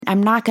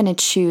I'm not going to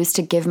choose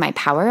to give my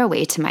power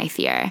away to my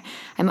fear.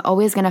 I'm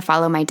always going to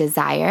follow my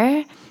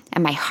desire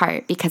and my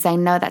heart, because I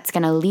know that's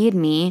going to lead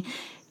me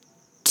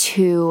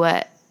to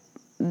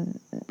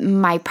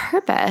my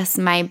purpose,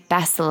 my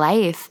best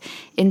life.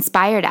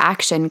 Inspired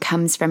action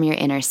comes from your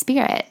inner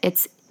spirit.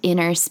 It's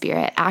inner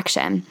spirit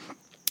action.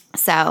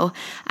 So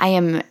I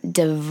am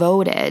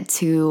devoted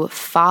to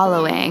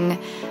following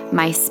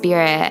my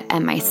spirit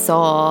and my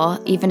soul,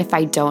 even if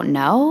I don't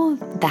know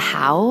the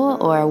how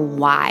or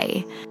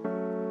why.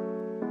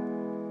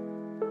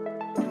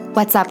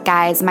 What's up,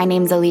 guys? My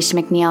name's Alicia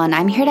McNeil, and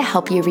I'm here to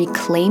help you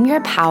reclaim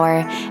your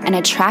power and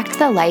attract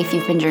the life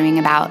you've been dreaming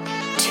about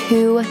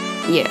to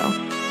you.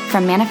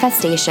 From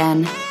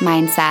manifestation,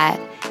 mindset,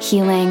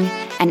 healing,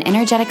 and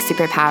energetic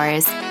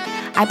superpowers,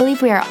 I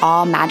believe we are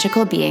all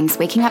magical beings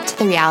waking up to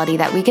the reality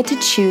that we get to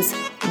choose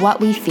what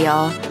we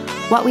feel,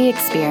 what we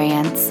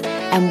experience,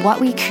 and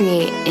what we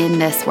create in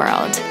this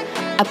world.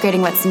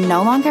 Upgrading what's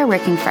no longer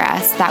working for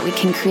us, that we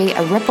can create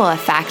a ripple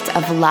effect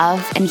of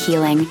love and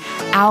healing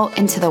out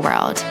into the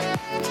world.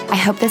 I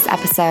hope this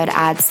episode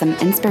adds some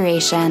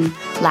inspiration,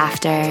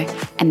 laughter,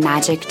 and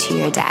magic to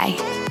your day.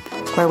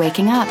 We're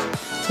waking up.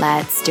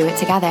 Let's do it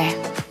together.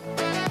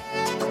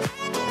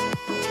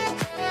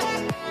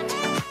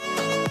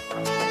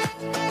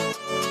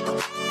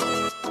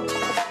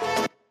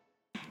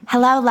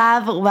 Hello,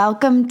 love.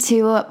 Welcome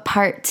to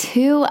part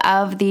 2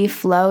 of the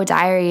Flow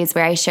Diaries,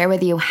 where I share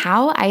with you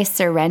how I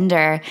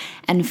surrender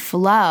and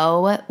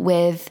flow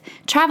with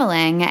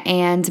traveling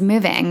and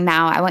moving.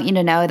 Now, I want you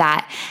to know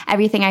that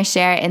everything I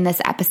share in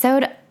this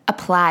episode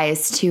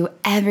applies to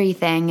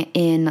everything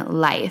in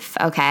life,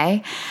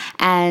 okay?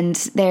 And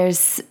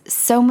there's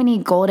so many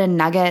golden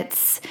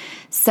nuggets,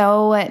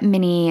 so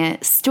many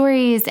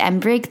stories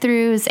and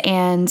breakthroughs,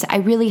 and I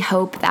really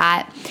hope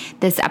that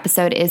this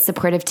episode is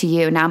supportive to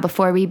you. Now,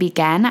 before we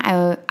begin,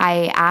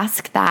 I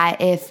ask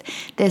that if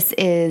this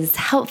is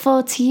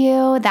helpful to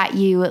you, that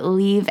you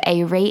leave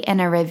a rate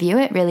and a review.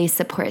 It really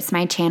supports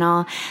my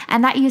channel,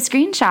 and that you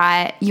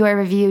screenshot your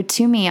review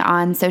to me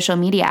on social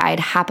media. I'd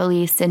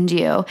happily send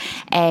you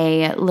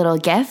a little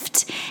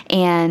gift,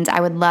 and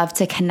I would love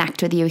to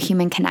connect with you.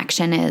 Human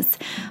connection is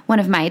one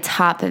of my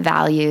top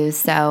values,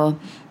 so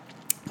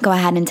go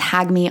ahead and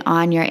tag me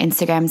on your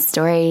Instagram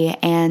story.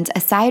 And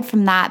aside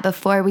from that,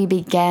 before we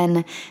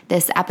begin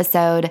this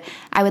episode,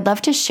 I would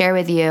love to share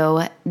with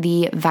you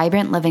the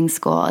Vibrant Living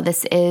School.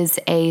 This is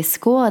a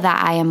school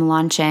that I am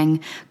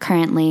launching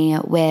currently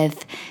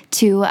with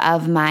 2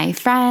 of my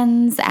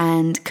friends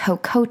and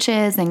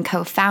co-coaches and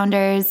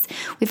co-founders.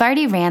 We've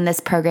already ran this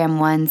program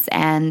once,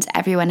 and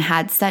everyone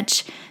had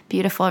such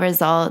beautiful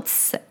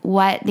results.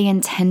 What the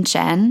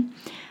intention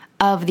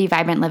of the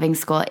Vibrant Living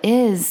School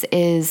is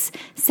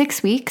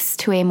 6 weeks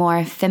to a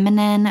more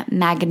feminine,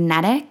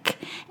 magnetic,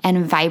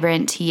 and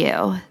vibrant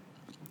you.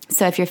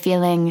 So if you're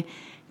feeling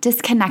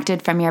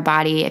disconnected from your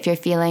body, if you're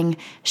feeling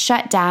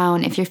shut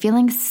down, if you're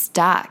feeling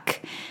stuck,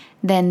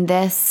 then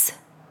this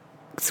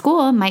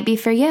school might be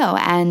for you.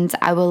 And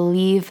I will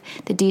leave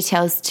the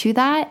details to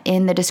that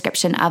in the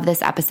description of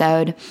this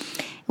episode.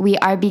 We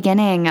are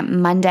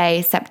beginning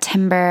Monday,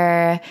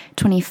 September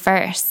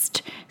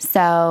 21st.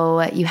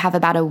 So you have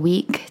about a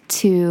week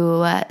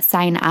to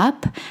sign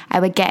up.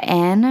 I would get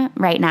in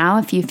right now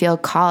if you feel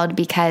called,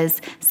 because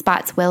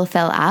spots will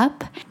fill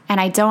up, and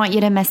I don't want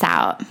you to miss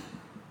out.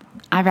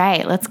 All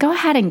right, let's go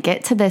ahead and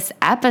get to this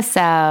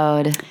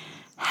episode.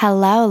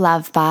 Hello,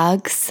 love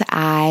bugs.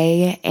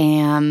 I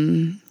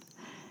am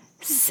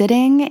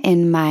sitting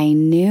in my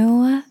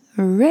new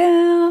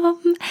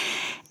room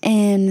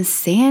in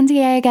San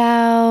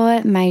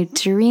Diego, my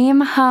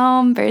dream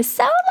home for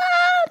so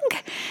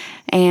long.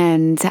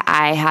 And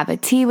I have a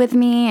tea with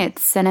me.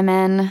 It's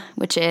cinnamon,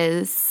 which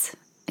is,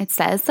 it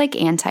says like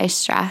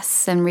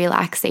anti-stress and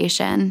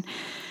relaxation.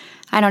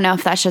 I don't know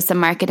if that's just a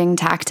marketing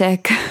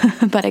tactic,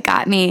 but it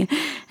got me,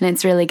 and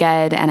it's really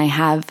good. And I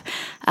have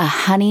a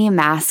honey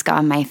mask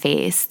on my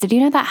face. Did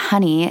you know that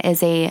honey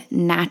is a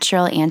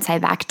natural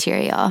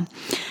antibacterial?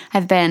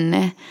 I've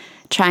been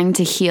trying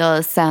to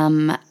heal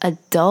some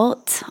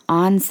adult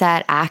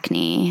onset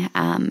acne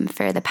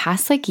for the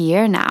past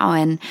year now,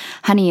 and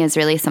honey is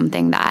really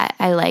something that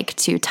I like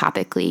to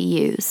topically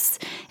use.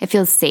 It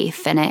feels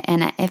safe, and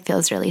it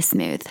feels really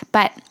smooth.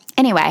 But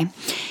anyway,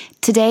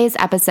 today's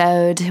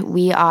episode,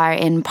 we are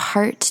in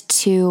part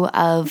 2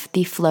 of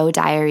the Flow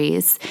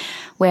Diaries,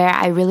 where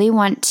I really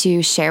want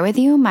to share with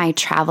you my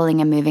traveling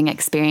and moving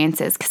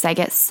experiences, because I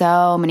get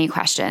so many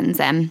questions.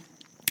 And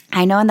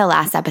I know in the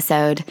last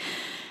episode,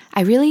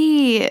 I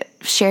really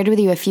shared with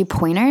you a few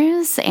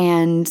pointers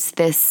and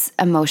this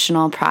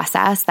emotional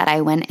process that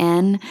I went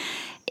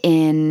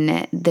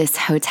in this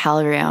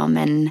hotel room,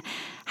 and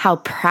how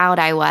proud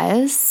I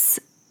was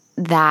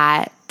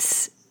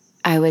that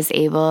I was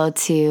able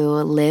to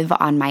live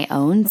on my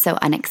own so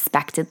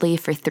unexpectedly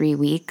for 3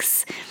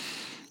 weeks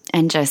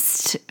and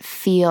just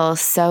feel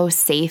so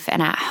safe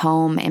and at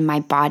home in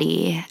my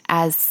body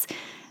as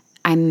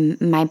I'm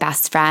my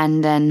best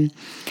friend. And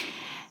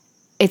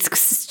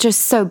it's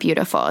just so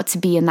beautiful to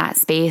be in that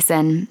space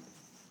and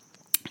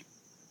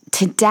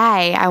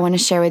today I want to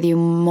share with you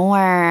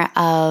more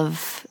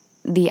of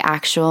the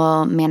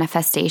actual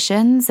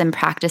manifestations and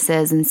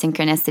practices and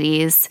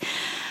synchronicities.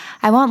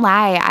 I won't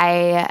lie,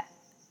 I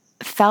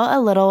felt a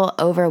little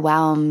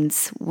overwhelmed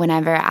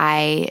whenever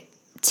I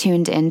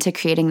tuned into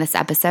creating this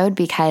episode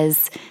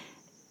because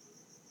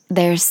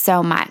there's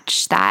so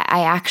much that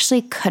I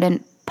actually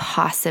couldn't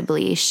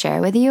possibly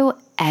share with you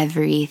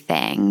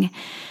everything,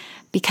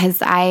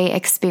 because I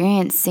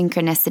experience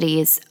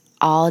synchronicities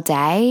all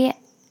day,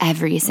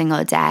 every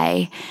single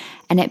day,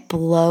 and it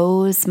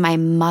blows my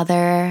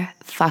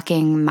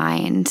motherfucking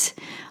mind,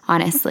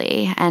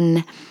 honestly.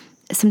 And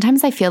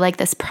sometimes I feel like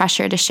this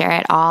pressure to share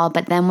it all,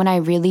 but then when I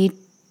really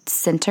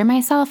center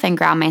myself and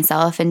ground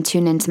myself and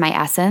tune into my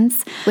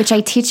essence, which I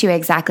teach you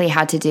exactly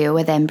how to do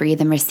within Breathe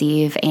and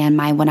Receive and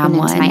my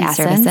one-on-one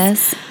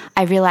services,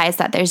 I realize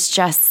that there's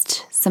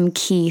just some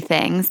key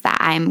things that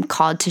I'm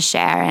called to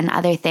share, and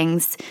other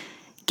things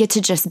get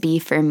to just be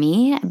for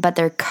me, but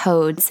they're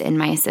codes in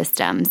my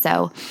system.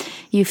 So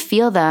you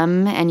feel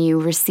them and you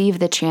receive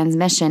the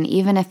transmission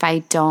even if I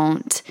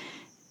don't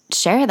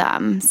share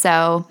them.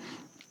 So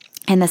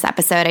in this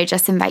episode, I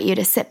just invite you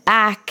to sit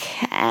back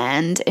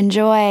and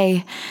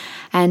enjoy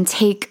and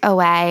take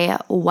away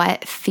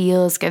what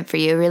feels good for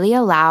you. Really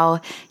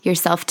allow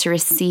yourself to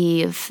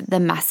receive the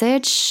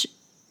message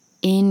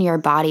in your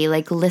body,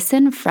 like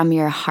listen from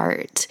your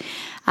heart,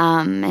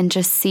 and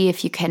just see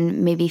if you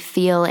can maybe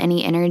feel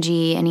any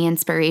energy, any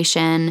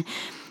inspiration,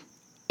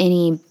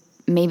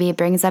 maybe it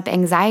brings up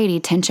anxiety,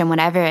 tension,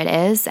 whatever it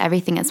is,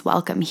 everything is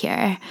welcome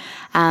here.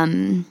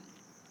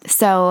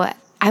 So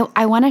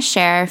I want to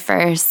share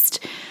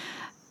first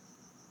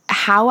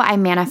how I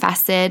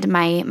manifested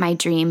my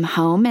dream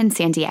home in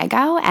San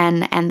Diego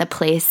and the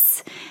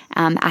place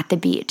at the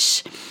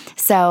beach.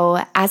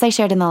 So as I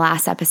shared in the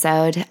last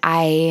episode,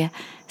 I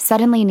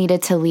suddenly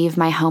needed to leave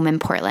my home in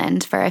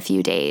Portland for a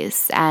few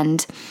days.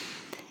 And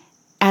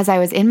as I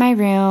was in my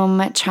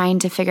room trying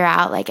to figure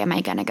out, like, am I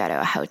going to go to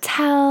a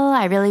hotel?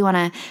 I really want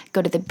to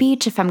go to the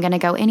beach if I'm going to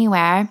go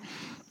anywhere.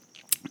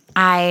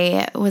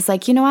 I was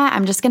like, you know what?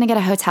 I'm just going to get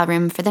a hotel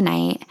room for the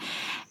night.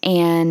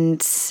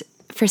 And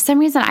for some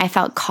reason, I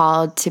felt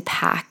called to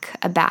pack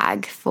a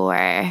bag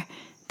for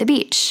the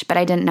beach, but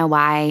I didn't know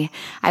why.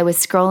 I was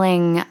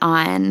scrolling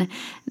on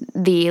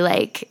the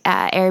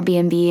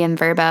Airbnb and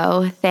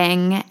Vrbo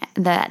thing,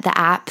 the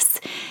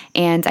apps,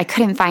 and I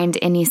couldn't find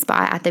any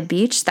spot at the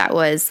beach that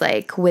was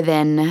like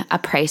within a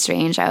price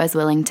range I was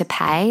willing to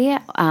pay,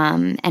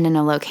 and in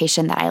a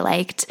location that I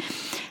liked.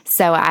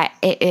 So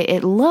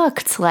it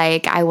looked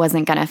like I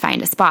wasn't going to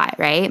find a spot,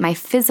 right? My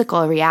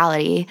physical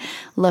reality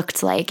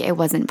looked like it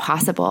wasn't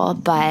possible,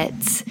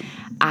 but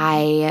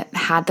I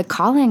had the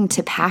calling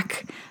to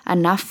pack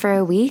enough for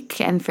a week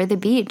and for the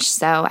beach.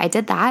 So I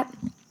did that,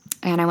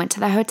 and I went to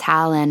the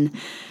hotel, and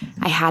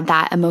I had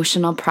that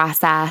emotional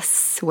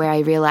process where I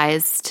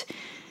realized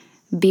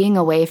being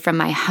away from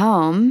my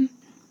home,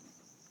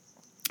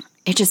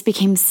 it just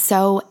became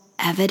so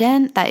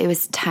evident that it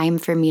was time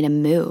for me to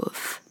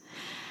move.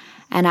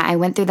 And I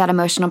went through that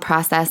emotional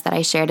process that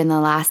I shared in the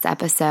last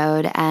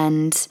episode.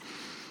 And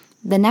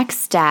the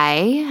next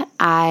day,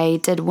 I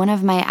did one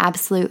of my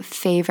absolute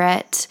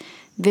favorite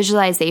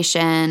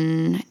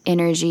visualization,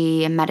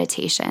 energy, and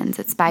meditations.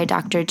 It's by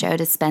Dr. Joe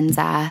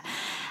Dispenza.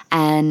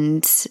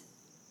 And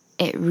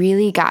it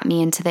really got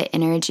me into the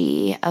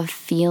energy of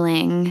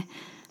feeling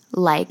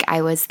like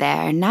I was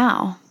there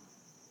now.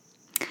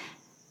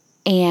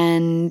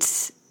 And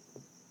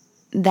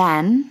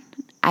then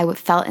I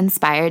felt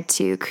inspired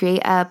to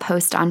create a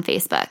post on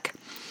Facebook.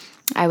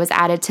 I was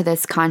added to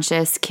this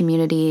Conscious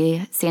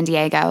Community San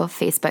Diego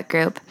Facebook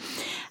group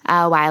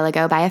a while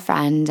ago by a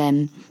friend,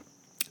 and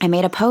I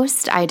made a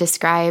post. I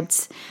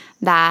described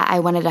that I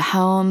wanted a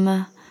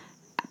home,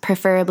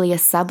 preferably a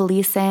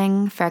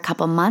subleasing for a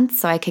couple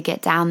months so I could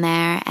get down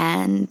there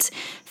and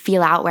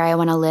feel out where I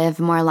want to live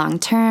more long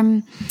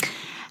term,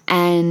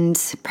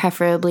 and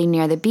preferably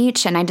near the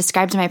beach. And I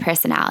described my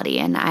personality,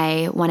 and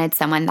I wanted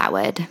someone that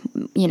would,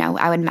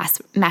 I would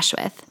mesh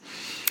with.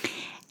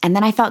 And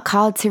then I felt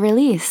called to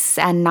release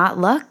and not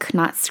look,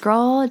 not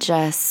scroll,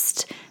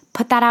 just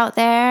put that out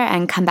there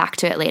and come back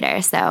to it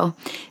later. So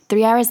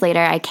 3 hours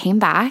later, I came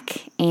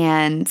back,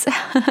 and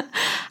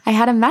I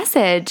had a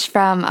message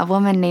from a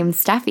woman named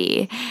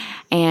Steffi,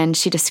 and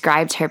she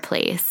described her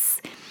place.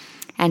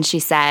 And she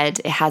said,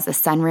 it has a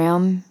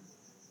sunroom,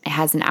 it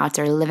has an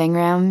outdoor living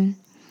room,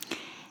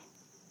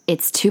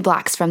 it's 2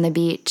 blocks from the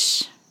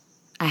beach,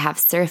 I have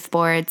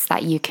surfboards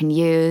that you can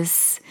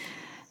use,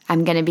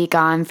 I'm going to be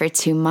gone for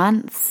 2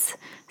 months,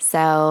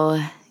 so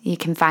you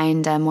can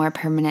find a more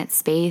permanent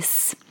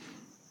space.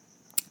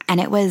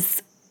 And it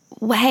was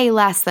way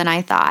less than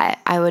I thought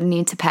I would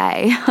need to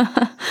pay.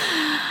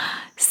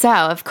 So,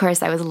 of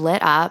course, I was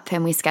lit up,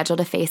 and we scheduled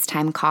a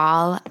FaceTime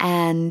call,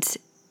 and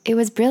it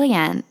was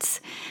brilliant.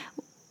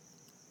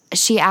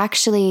 She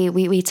actually,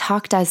 we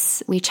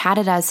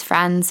chatted as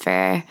friends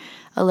for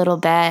a little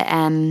bit,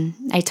 and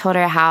I told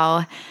her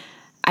how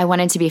I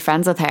wanted to be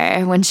friends with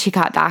her when she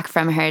got back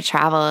from her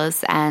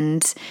travels,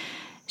 and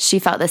she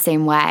felt the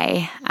same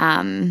way.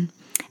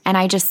 And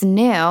I just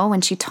knew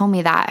when she told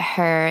me that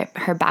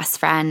her best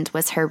friend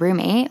was her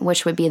roommate,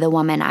 which would be the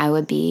woman I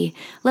would be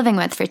living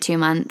with for 2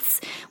 months,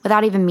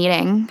 without even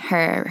meeting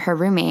her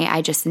roommate,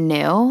 I just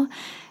knew,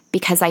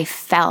 because I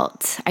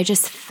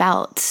just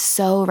felt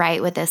so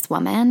right with this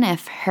woman.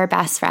 If her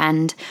best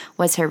friend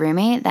was her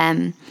roommate,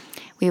 then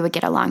we would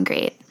get along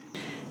great.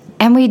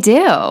 And we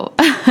do.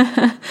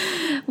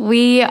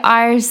 We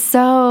are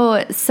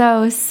so,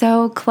 so,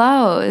 so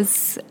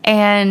close.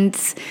 And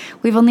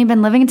we've only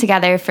been living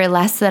together for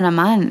less than a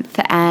month.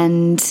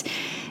 And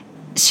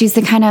she's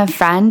the kind of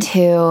friend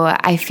who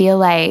I feel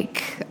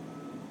like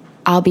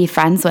I'll be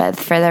friends with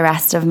for the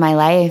rest of my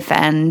life.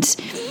 And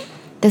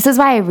this is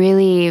why I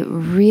really,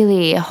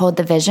 really hold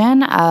the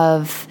vision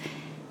of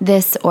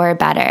this or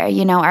better.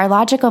 Our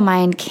logical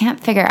mind can't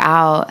figure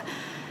out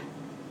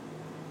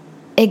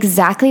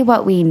exactly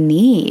what we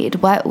need.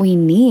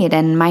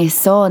 And my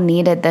soul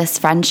needed this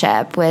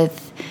friendship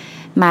with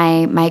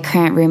my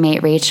current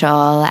roommate,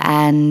 Rachel.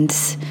 And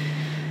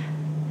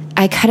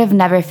I could have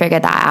never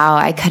figured that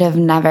out. I could have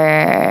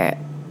never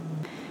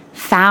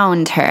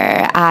found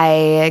her.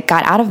 I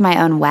got out of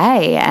my own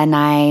way and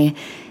I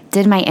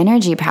did my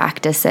energy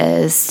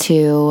practices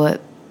to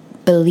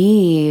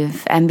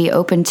believe and be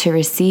open to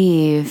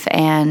receive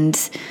and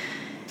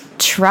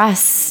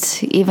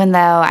trust, even though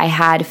I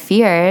had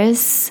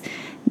fears,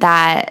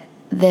 that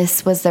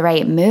this was the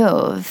right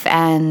move.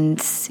 And,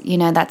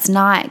 that's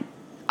not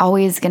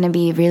always going to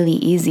be really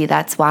easy.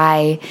 That's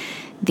why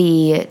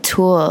the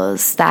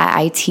tools that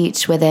I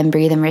teach within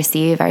Breathe and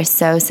Receive are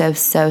so, so,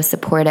 so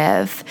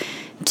supportive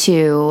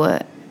to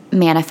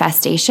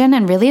manifestation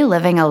and really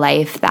living a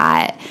life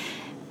that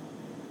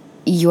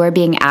you're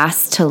being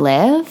asked to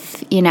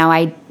live.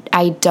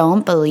 I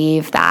don't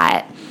believe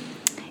that,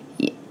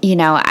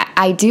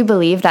 I do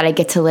believe that I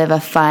get to live a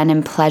fun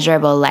and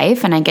pleasurable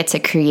life and I get to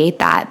create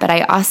that. But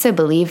I also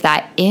believe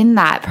that in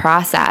that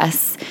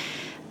process,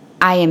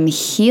 I am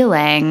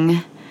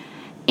healing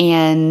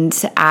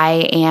and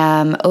I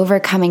am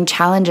overcoming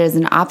challenges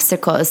and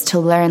obstacles to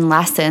learn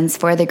lessons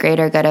for the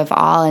greater good of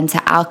all and to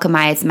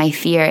alchemize my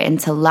fear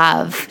into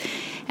love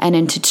and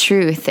into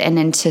truth and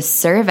into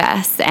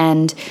service.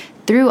 And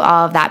through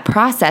all of that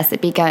process,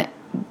 it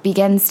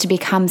begins to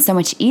become so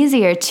much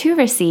easier to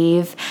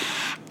receive.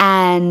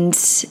 And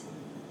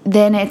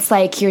then it's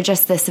like you're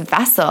just this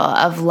vessel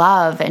of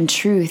love and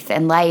truth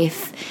and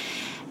life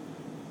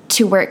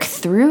to work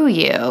through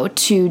you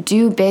to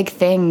do big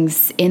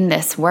things in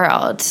this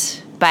world.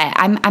 But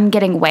I'm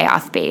getting way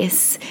off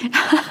base.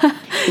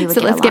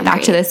 So let's get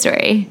back to the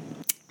story.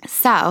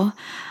 So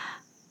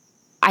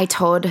I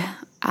told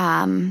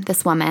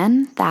this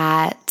woman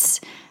that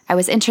I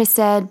was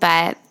interested,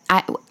 but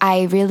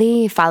I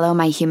really follow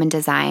my human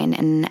design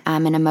and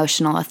I'm an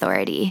emotional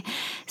authority.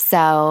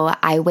 So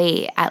I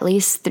wait at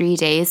least 3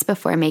 days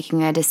before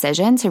making a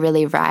decision to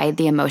really ride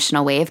the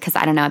emotional wave, because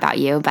I don't know about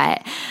you,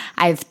 but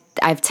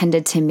I've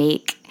tended to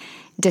make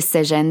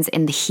decisions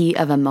in the heat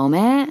of a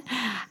moment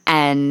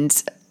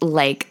and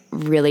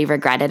really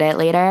regretted it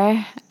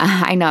later.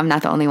 I know I'm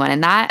not the only one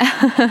in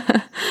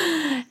that.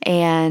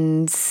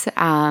 And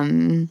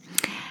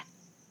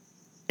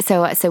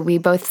So we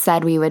both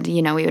said we would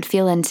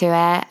feel into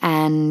it.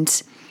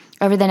 And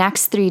over the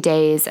next 3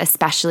 days,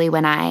 especially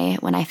when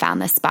I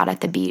found this spot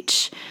at the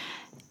beach,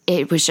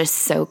 it was just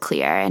so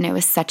clear and it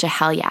was such a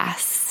hell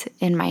yes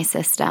in my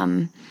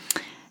system.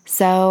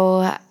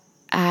 So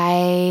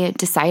I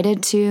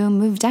decided to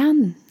move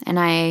down and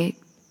I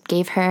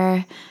gave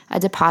her a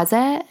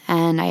deposit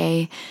and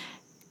I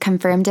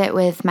confirmed it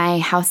with my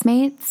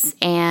housemates,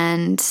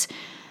 and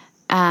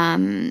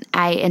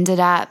I ended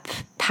up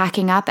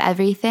packing up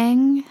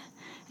everything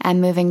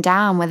and moving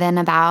down within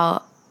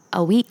about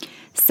a week.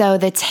 So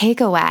the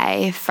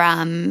takeaway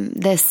from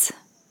this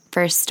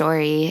first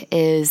story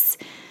is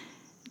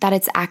that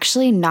it's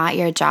actually not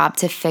your job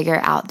to figure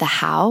out the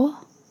how,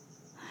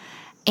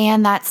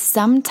 and that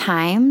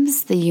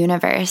sometimes the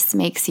universe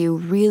makes you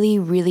really,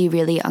 really,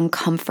 really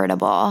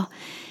uncomfortable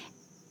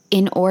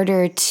in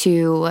order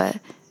to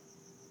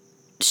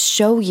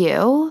show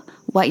you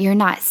what you're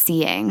not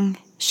seeing,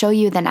 show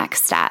you the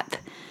next step.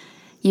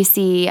 You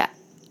see,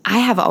 I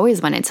have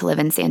always wanted to live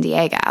in San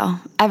Diego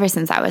ever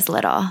since I was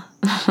little.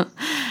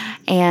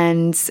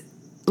 And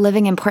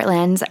living in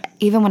Portland,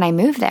 even when I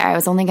moved there, I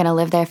was only going to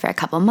live there for a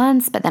couple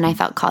months, but then I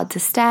felt called to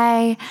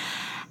stay.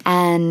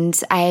 And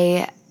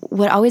I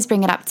would always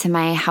bring it up to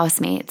my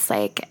housemates,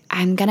 like,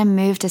 I'm going to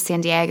move to San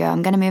Diego.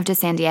 I'm going to move to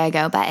San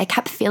Diego. But it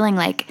kept feeling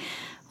like,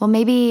 well,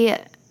 maybe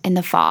in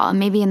the fall,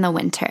 maybe in the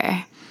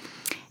winter.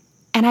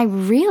 And I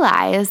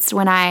realized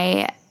when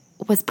I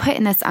was put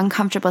in this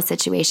uncomfortable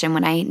situation,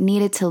 when I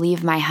needed to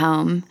leave my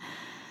home,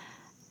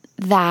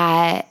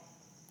 that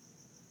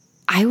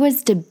I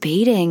was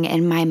debating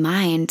in my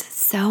mind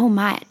so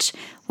much.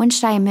 When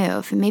should I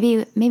move?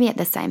 Maybe at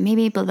this time,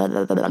 maybe blah, blah,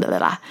 blah, blah, blah,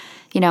 blah.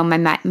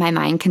 My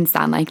mind can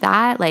sound like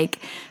that, like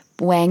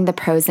weighing the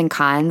pros and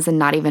cons and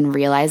not even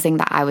realizing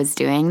that I was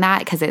doing that,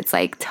 because it's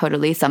like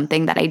totally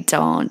something that I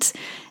don't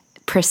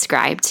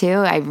prescribe to.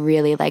 I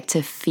really like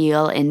to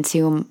feel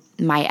into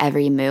my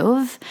every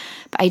move.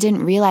 But I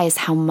didn't realize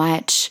how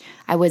much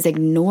I was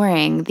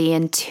ignoring the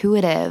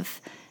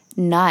intuitive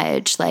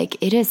nudge, like,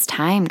 it is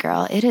time,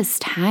 girl, it is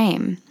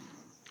time.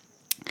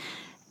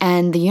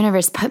 And the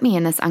universe put me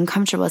in this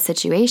uncomfortable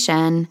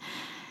situation,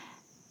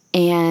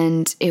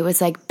 and it was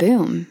like,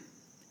 boom,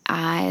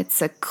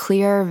 it's a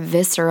clear,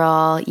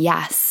 visceral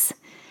yes.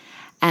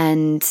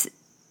 And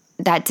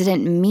that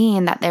didn't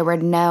mean that there were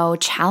no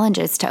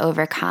challenges to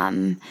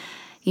overcome.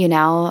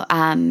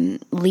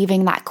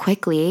 Leaving that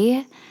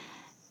quickly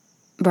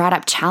brought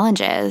up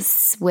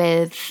challenges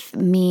with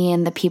me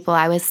and the people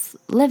I was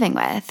living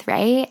with,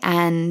 right?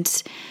 And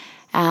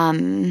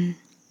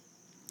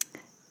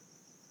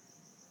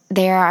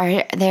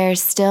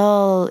there's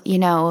still,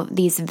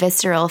 these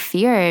visceral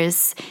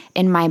fears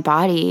in my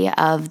body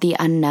of the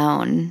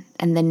unknown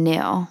and the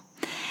new.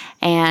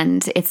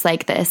 And it's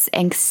like this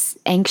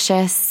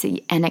anxious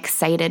and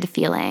excited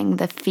feeling,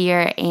 the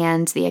fear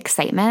and the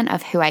excitement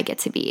of who I get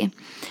to be.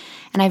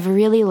 And I've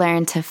really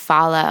learned to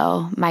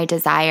follow my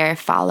desire,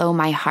 follow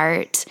my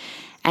heart,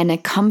 and to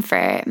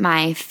comfort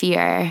my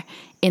fear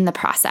in the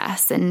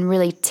process and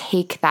really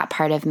take that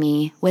part of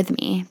me with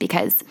me,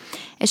 because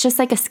it's just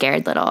like a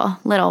scared little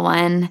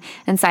one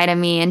inside of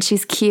me, and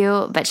she's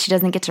cute, but she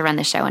doesn't get to run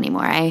the show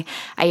anymore.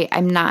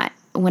 I'm not.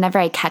 Whenever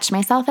I catch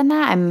myself in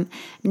that, I'm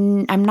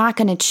not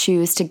going to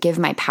choose to give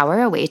my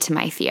power away to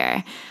my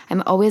fear.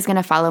 I'm always going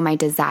to follow my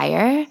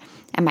desire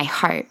and my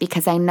heart,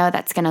 because I know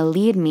that's going to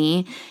lead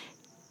me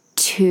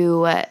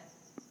to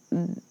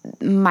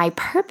my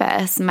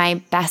purpose, my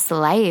best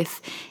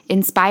life.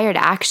 Inspired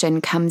action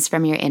comes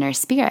from your inner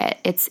spirit.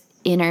 It's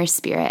inner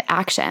spirit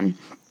action.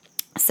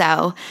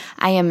 So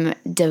I am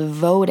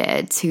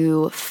devoted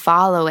to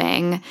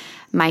following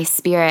my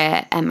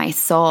spirit and my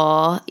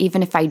soul,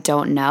 even if I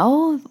don't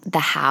know the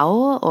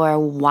how or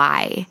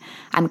why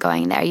I'm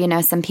going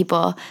there. Some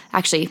people,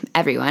 actually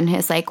everyone,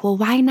 is like, well,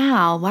 why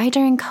now? Why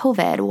during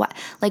COVID?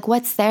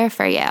 What's there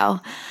for you?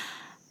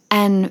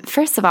 And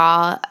first of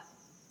all,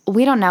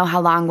 we don't know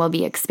how long we'll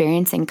be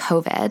experiencing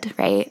COVID,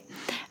 right?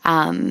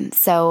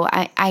 So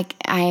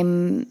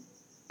I'm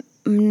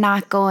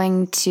not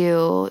going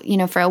to,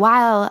 for a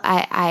while,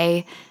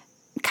 I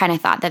kind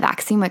of thought the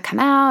vaccine would come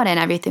out and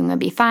everything would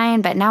be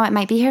fine, but now it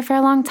might be here for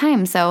a long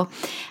time. So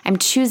I'm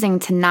choosing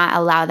to not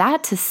allow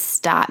that to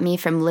stop me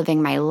from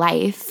living my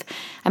life.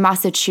 I'm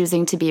also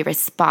choosing to be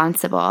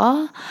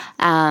responsible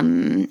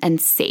and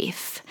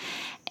safe.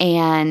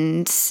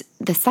 And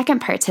the second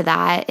part to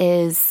that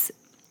is,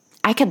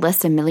 I could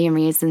list a million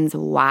reasons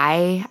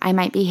why I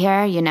might be here.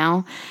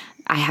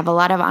 I have a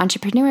lot of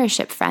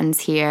entrepreneurship friends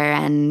here,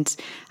 and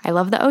I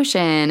love the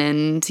ocean,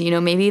 and,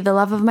 maybe the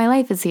love of my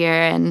life is here.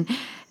 And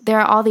there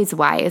are all these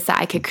whys that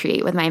I could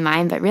create with my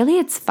mind, but really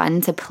it's fun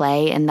to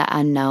play in the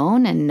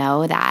unknown and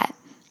know that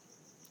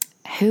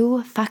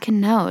who fucking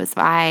knows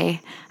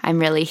why I'm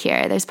really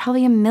here. There's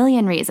probably a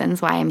million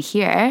reasons why I'm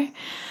here.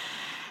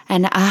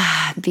 And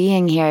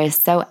being here is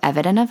so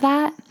evident of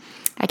that.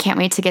 I can't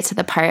wait to get to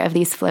the part of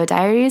these flow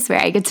diaries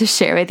where I get to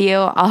share with you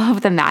all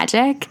of the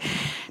magic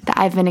that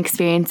I've been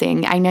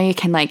experiencing. I know you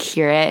can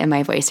hear it in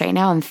my voice right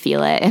now and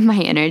feel it in my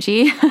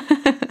energy.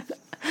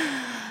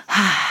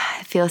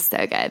 It feels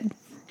so good.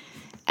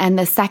 And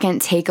the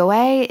second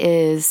takeaway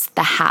is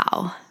the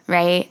how,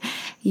 right?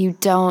 You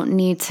don't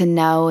need to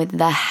know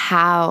the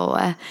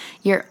how.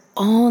 Your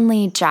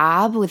only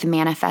job with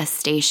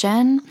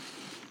manifestation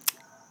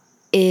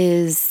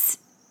is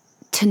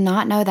to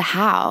not know the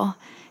how,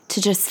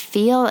 to just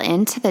feel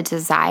into the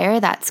desire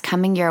that's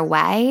coming your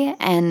way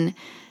and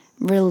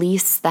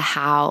release the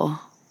how.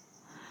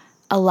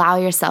 Allow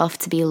yourself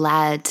to be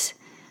led.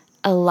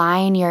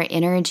 Align your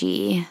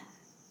energy.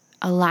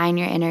 Align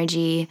your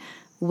energy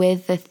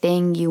with the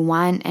thing you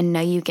want and know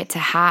you get to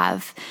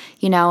have.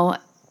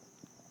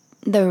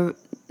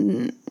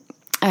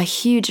 A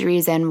huge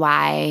reason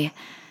why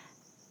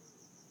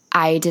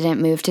I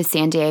didn't move to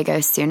San Diego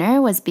sooner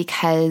was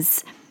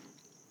because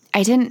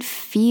I didn't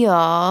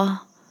feel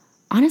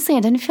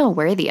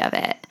worthy of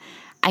it.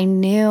 I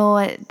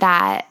knew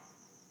that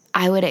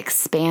I would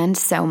expand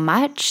so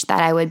much,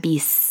 that I would be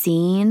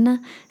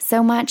seen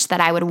so much,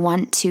 that I would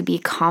want to be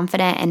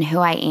confident in who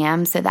I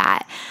am so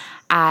that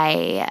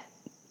I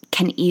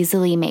can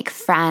easily make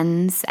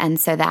friends and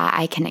so that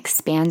I can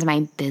expand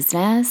my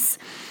business.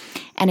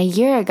 And a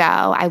year ago,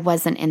 I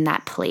wasn't in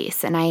that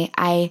place. And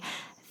I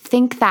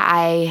think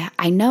that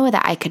I know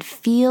that I could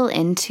feel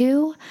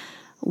into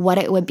what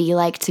it would be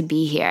like to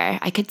be here.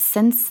 I could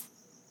sense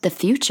the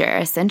future,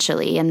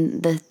 essentially,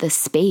 and the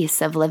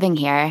space of living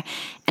here.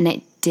 And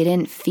it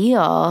didn't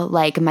feel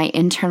like my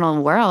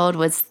internal world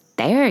was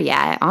there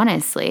yet,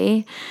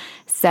 honestly.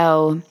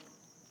 So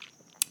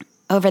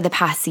over the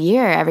past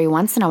year, every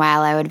once in a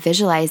while, I would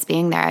visualize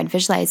being there.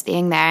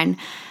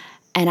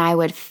 And I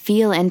would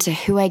feel into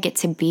who I get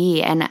to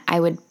be. And I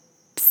would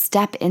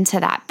step into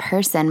that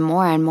person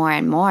more and more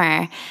and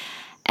more.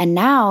 And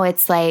now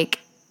it's like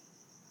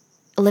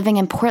living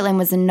in Portland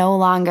was no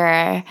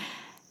longer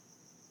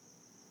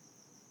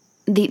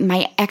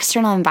my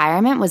external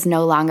environment was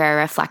no longer a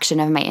reflection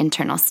of my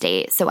internal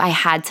state. So I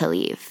had to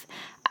leave.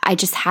 I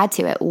just had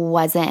to. It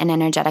wasn't an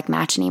energetic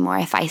match anymore.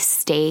 If I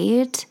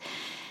stayed,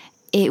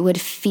 it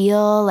would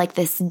feel like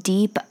this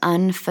deep,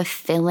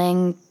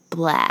 unfulfilling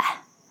bleh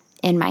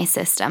in my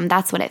system.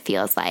 That's what it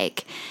feels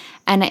like.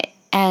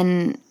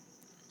 And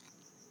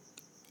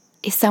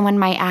someone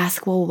might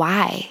ask, well,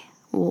 why?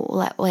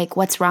 Like,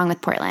 what's wrong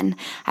with Portland?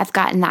 I've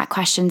gotten that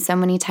question so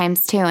many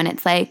times too. And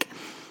it's like,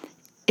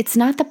 it's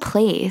not the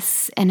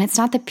place and it's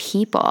not the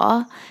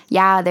people.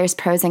 Yeah, there's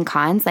pros and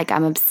cons. Like,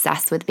 I'm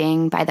obsessed with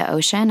being by the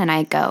ocean and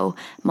I go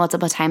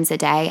multiple times a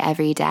day,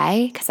 every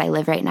day, because I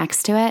live right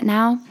next to it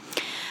now.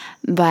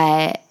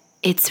 But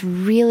it's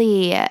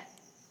really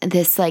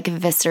this like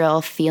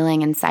visceral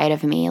feeling inside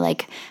of me.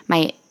 Like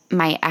my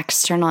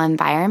external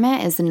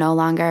environment is no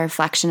longer a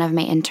reflection of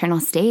my internal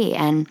state.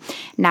 And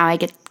now I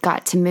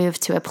got to move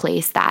to a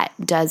place that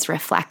does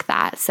reflect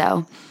that.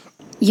 So,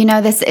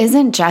 this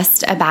isn't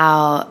just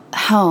about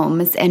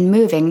homes and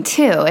moving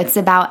too. It's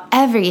about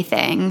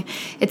everything.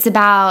 It's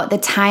about the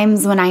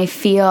times when I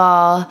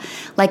feel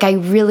like I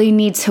really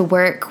need to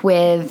work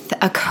with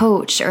a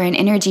coach or an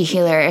energy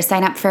healer or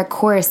sign up for a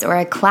course or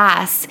a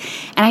class.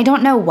 And I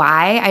don't know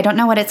why. I don't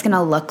know what it's going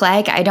to look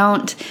like. I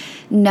don't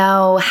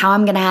know how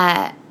I'm going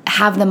to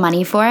have the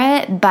money for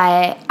it,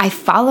 but I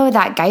follow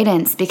that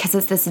guidance because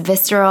it's this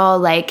visceral,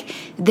 like,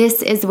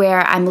 this is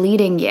where I'm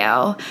leading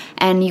you.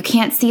 And you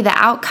can't see the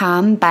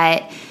outcome,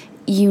 but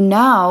you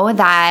know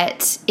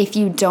that if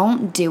you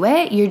don't do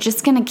it, you're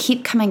just going to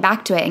keep coming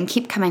back to it and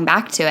keep coming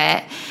back to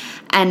it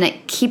and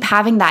keep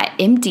having that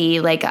empty,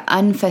 like,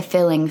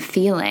 unfulfilling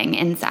feeling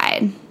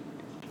inside.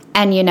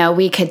 And,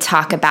 we could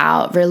talk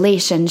about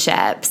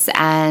relationships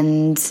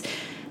and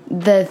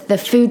the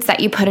foods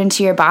that you put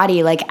into your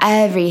body, like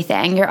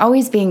everything. You're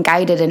always being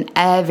guided in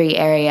every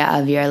area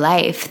of your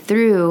life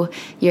through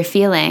your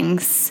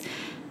feelings.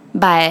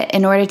 But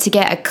in order to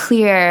get a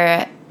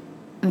clear,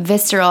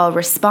 visceral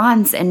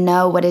response and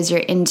know what is your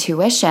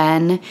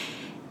intuition,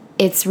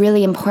 it's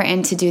really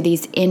important to do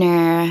these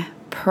inner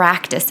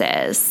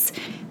practices,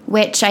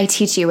 which I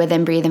teach you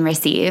within Breathe and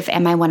Receive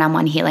and my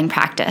one-on-one healing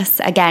practice.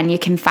 Again, you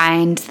can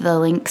find the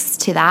links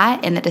to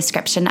that in the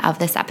description of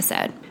this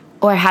episode.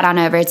 Or head on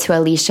over to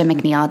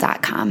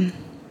AliciaMcNeil.com.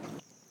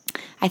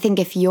 I think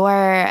if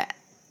you're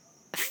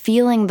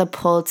feeling the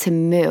pull to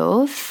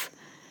move,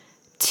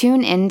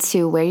 tune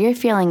into where you're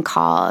feeling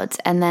called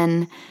and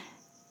then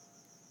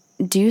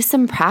do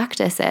some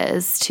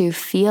practices to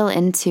feel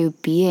into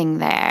being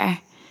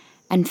there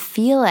and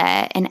feel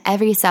it in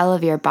every cell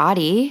of your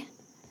body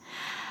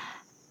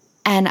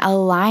and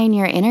align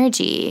your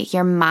energy,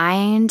 your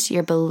mind,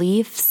 your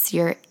beliefs,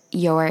 your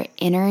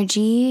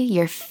energy,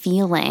 your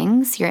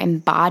feelings, your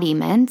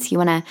embodiment.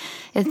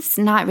 It's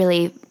not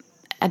really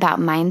about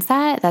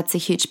mindset. That's a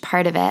huge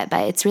part of it,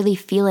 but it's really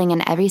feeling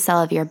in every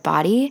cell of your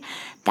body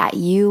that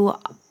you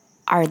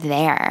are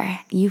there.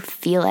 You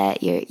feel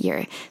it.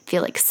 You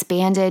feel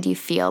expanded. You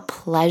feel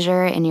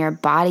pleasure in your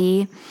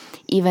body,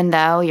 even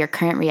though your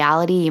current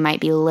reality, you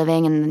might be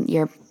living in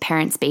your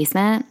parents'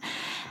 basement.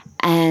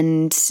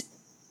 And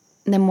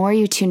the more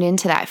you tune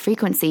into that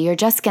frequency, you're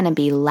just going to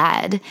be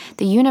led.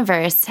 The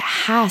universe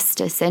has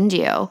to send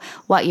you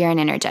what you're an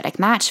energetic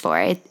match for.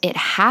 It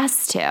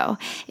has to.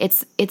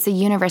 It's a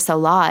universal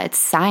law. It's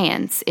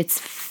science. It's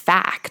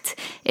fact.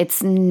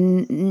 It's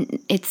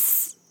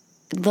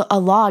a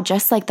law,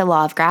 just like the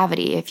law of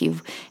gravity. If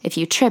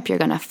you trip, you're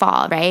going to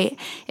fall, right?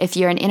 If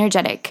you're an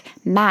energetic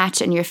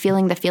match and you're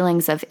feeling the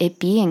feelings of it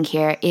being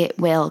here, it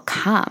will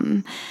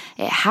come.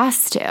 It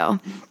has to.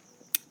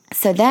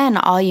 So then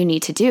all you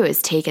need to do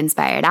is take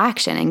inspired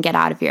action and get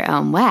out of your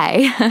own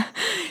way.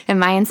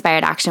 And my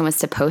inspired action was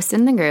to post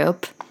in the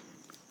group,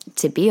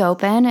 to be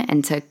open,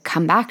 and to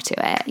come back to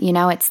it.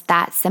 It's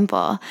that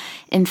simple.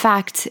 In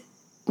fact,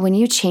 when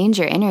you change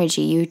your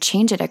energy, you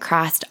change it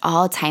across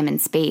all time and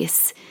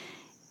space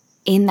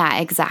in that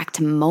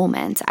exact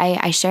moment.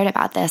 I shared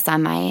about this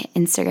on my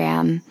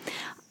Instagram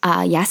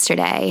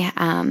yesterday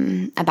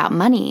about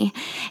money,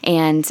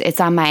 and it's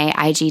on my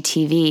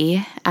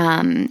IGTV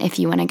if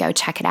you want to go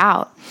check it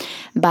out.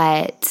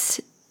 But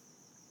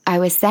I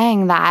was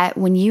saying that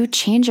when you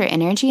change your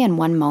energy in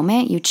one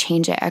moment, you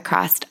change it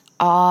across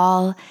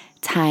all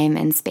time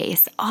and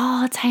space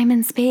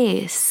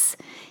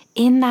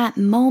in that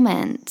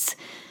moment.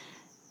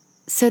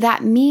 So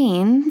that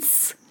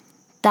means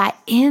that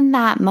in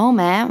that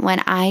moment when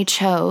I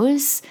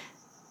chose,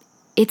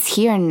 it's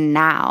here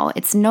now.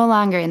 It's no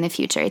longer in the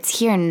future. It's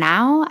here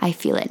now. I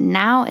feel it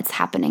now. It's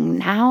happening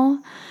now.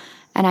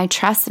 And I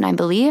trust and I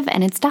believe,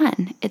 and it's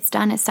done. It's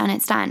done. It's done.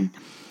 It's done.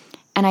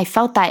 And I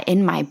felt that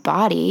in my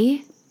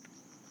body,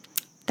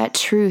 that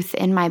truth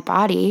in my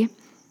body.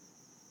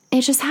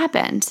 It just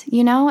happened.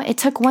 It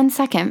took 1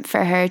 second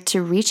for her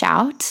to reach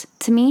out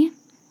to me.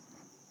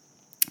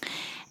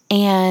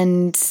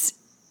 And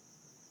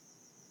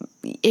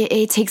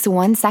it takes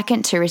 1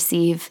 second to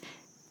receive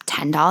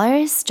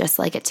 $10, just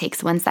like it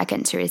takes 1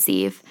 second to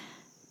receive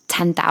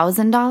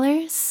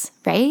 $10,000,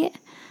 right?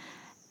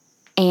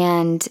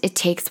 And it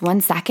takes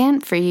 1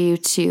 second for you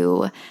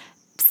to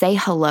say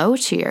hello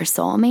to your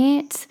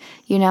soulmate.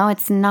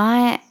 It's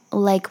not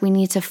like we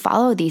need to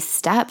follow these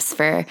steps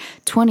for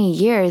 20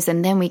 years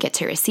and then we get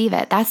to receive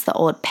it. That's the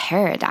old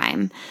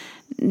paradigm.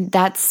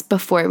 That's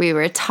before we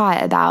were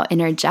taught about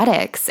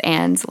energetics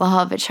and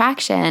law of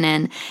attraction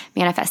and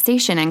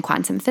manifestation and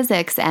quantum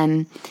physics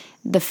and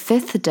the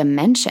fifth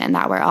dimension,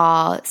 that we're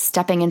all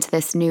stepping into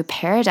this new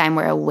paradigm.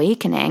 We're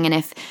awakening. And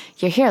if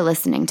you're here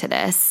listening to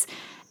this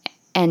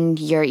and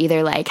you're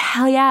either like,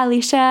 hell yeah,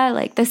 Alicia,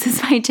 like this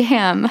is my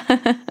jam.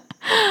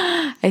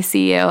 I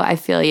see you. I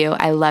feel you.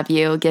 I love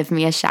you. Give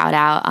me a shout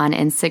out on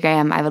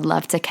Instagram. I would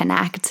love to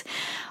connect.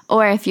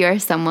 Or if you're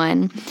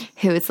someone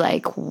who's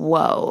like,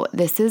 whoa,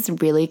 this is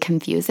really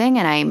confusing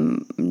and I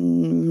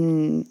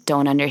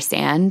don't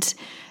understand,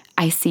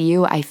 I see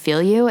you, I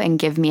feel you, and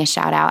give me a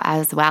shout out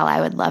as well.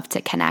 I would love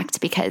to connect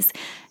because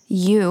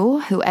you,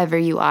 whoever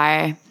you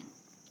are,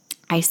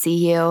 I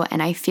see you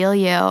and I feel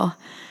you.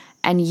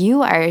 And you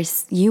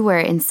were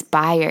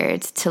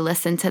inspired to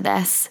listen to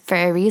this for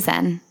a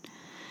reason.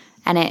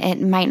 And it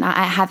might not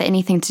have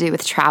anything to do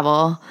with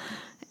travel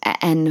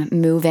and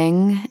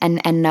moving,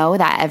 and know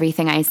that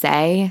everything I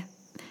say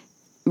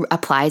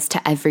applies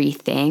to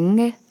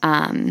everything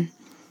in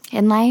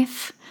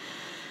life.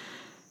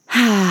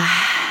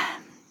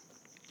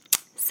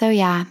 So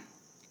yeah,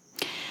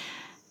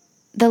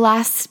 the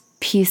last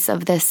piece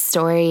of this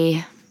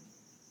story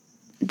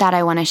that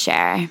I want to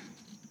share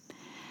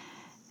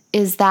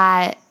is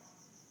that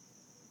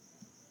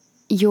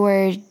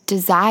your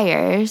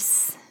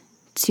desires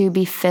to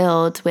be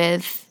filled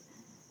with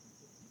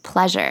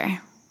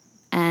pleasure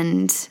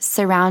and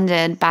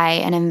surrounded by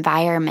an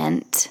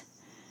environment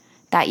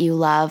that you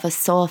love, a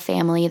soul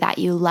family that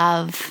you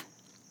love,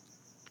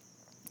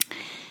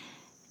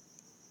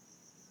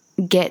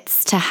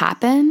 gets to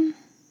happen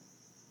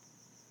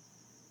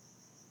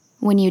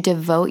when you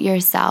devote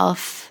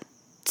yourself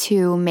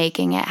to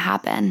making it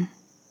happen.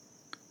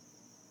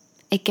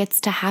 It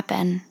gets to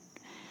happen.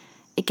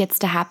 It gets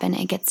to happen.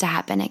 It gets to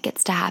happen. It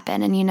gets to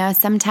happen. And, you know,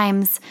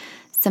 sometimes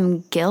some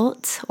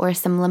guilt or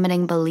some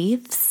limiting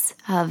beliefs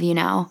of, you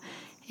know,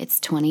 it's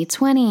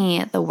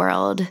 2020, the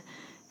world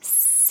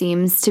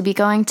seems to be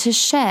going to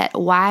shit.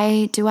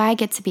 Why do I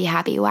get to be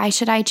happy? Why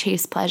should I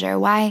chase pleasure?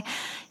 Why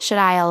should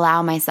I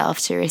allow myself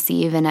to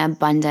receive in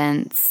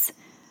abundance?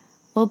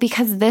 Well,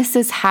 because this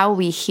is how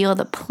we heal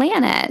the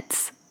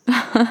planet.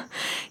 Can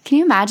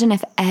you imagine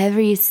if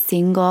every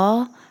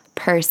single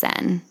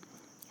person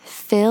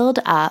filled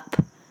up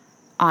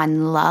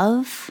on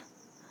love,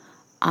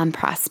 on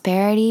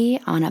prosperity,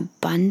 on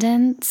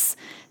abundance,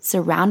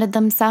 surrounded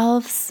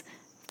themselves,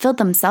 filled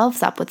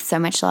themselves up with so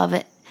much love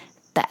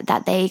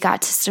that they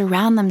got to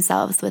surround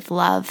themselves with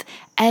love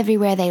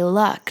everywhere they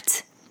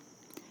looked,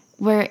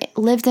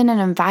 lived in an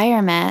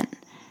environment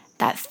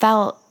that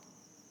felt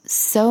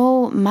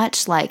so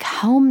much like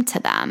home to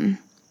them.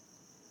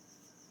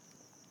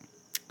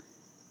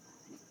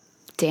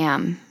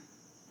 Damn.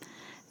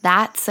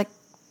 That's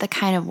the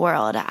kind of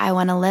world I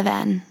want to live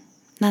in.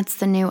 That's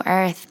the new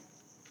earth.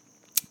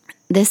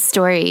 This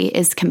story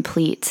is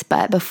complete,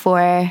 but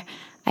before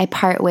I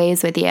part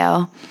ways with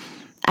you,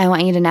 I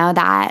want you to know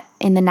that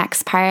in the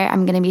next part,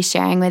 I'm going to be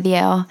sharing with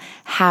you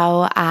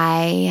how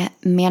I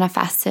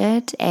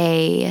manifested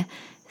a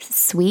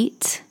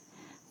suite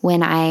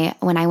when I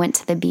went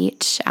to the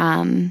beach.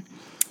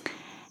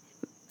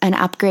 An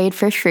upgrade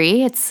for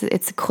free. It's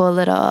a cool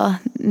little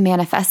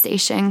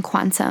manifestation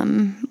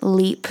quantum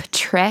leap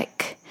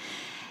trick,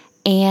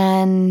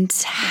 and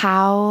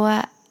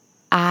how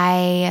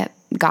I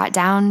got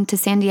down to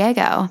San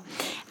Diego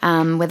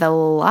with a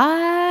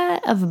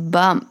lot of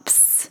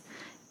bumps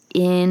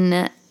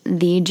in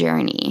the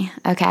journey,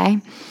 okay?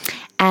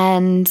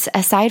 And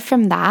aside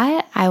from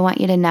that, I want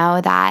you to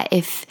know that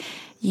if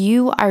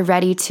you are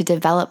ready to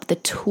develop the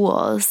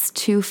tools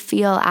to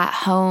feel at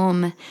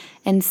home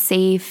and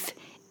safe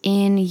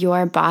in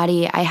your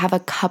body, I have a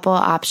couple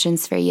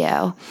options for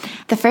you.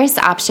 The first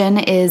option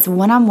is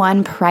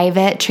one-on-one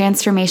private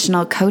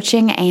transformational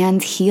coaching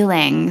and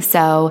healing.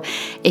 So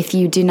if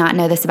you do not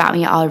know this about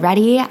me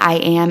already, I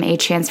am a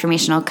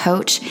transformational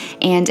coach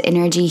and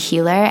energy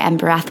healer and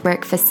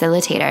breathwork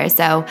facilitator.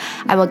 So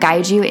I will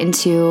guide you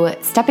into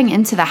stepping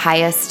into the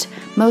highest,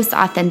 most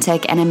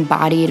authentic and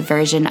embodied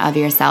version of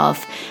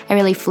yourself. I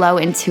really flow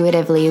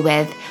intuitively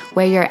with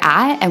where you're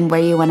at and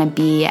where you want to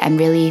be, and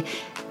really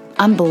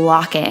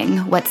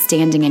unblocking what's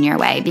standing in your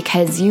way,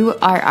 because you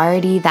are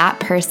already that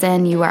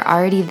person, you are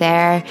already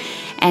there,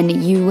 and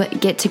you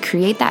get to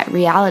create that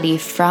reality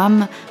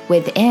from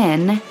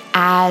within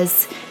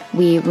as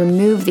we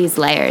remove these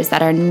layers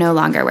that are no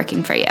longer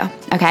working for you,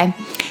 okay?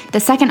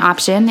 The second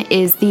option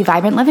is the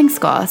Vibrant Living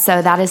School.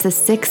 So that is a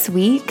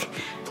 6-week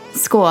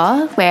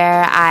school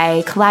where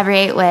I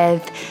collaborate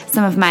with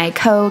some of my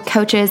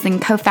co-coaches and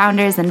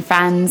co-founders and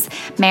friends,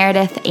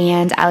 Meredith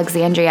and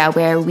Alexandria,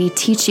 where we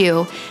teach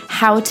you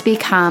how to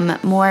become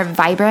more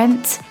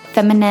vibrant,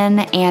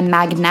 feminine, and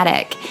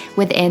magnetic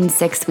within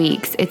 6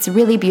 weeks. It's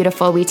really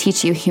beautiful. We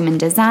teach you human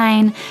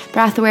design,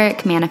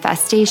 breathwork,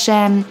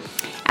 manifestation.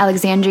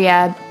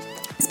 Alexandria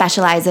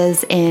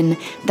specializes in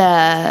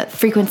the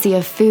frequency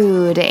of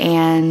food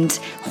and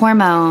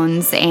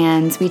hormones,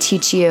 and we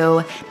teach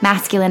you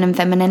masculine and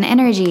feminine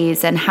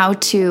energies and how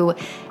to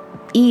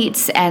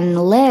eat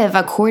and live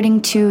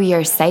according to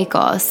your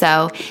cycle.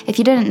 So if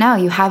you didn't know,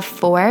 you have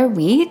 4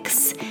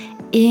 weeks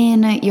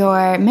in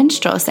your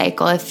menstrual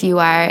cycle if you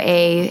are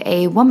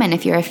a woman,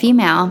 if you're a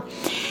female.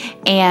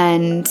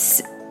 And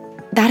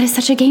that is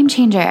such a game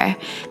changer,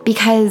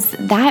 because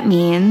that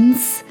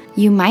means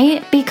you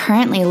might be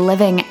currently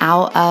living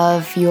out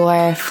of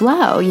your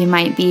flow. You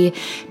might be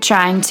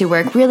trying to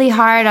work really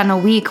hard on a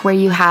week where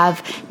you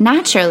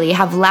naturally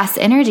have less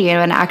energy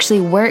and actually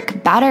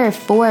work better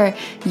for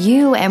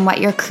you and what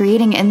you're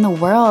creating in the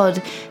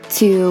world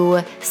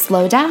to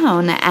slow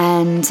down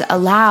and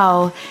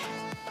allow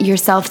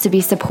yourself to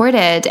be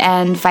supported,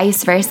 and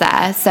vice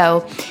versa.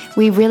 So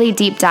we really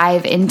deep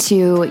dive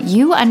into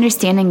you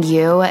understanding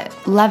you,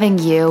 loving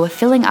you,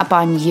 filling up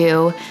on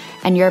you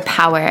and your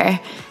power.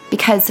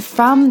 Because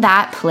from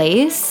that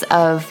place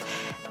of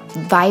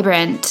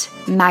vibrant,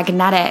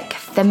 magnetic,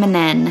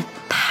 feminine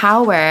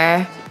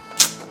power,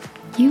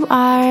 you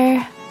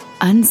are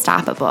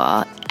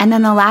unstoppable. And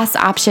then the last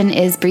option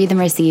is breathe and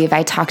receive.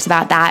 I talked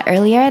about that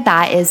earlier.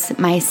 That is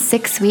my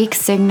 6-week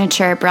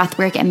signature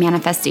breathwork and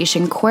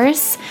manifestation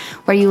course,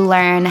 where you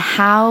learn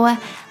how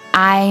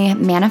I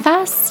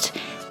manifest,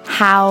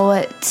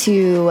 how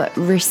to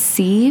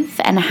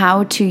receive, and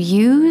how to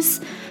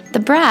use the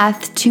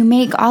breath to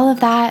make all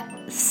of that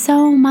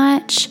so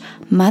much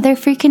mother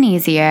freaking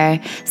easier.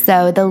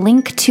 So the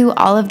link to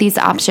all of these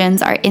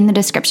options are in the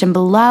description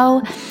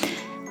below.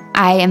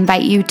 I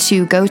invite you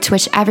to go to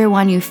whichever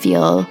one you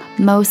feel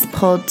most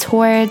pulled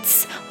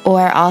towards,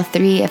 or all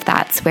 3 if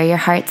that's where your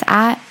heart's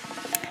at.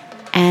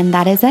 And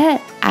that is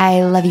it.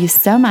 I love you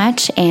so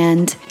much.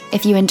 And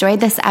if you enjoyed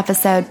this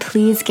episode,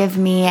 please give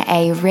me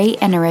a rate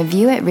and a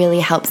review. It really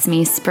helps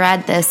me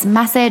spread this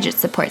message. It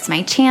supports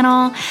my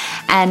channel.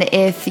 And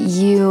if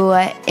you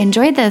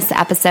enjoyed this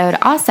episode,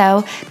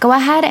 also go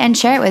ahead and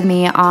share it with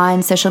me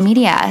on social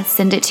media.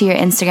 Send it to your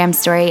Instagram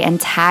story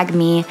and tag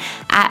me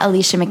at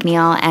Alicia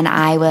McNeil, and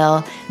I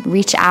will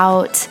reach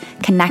out,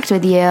 connect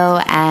with you,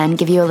 and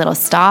give you a little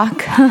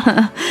stalk.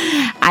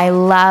 I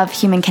love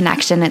human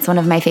connection. It's one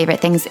of my favorite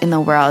things in the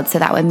world, so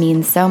that would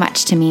mean so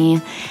much to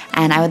me.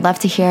 And I would love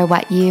to hear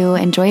what you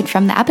enjoyed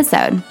from the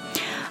episode.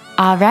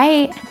 All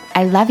right.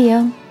 I love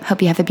you.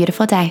 Hope you have a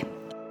beautiful day.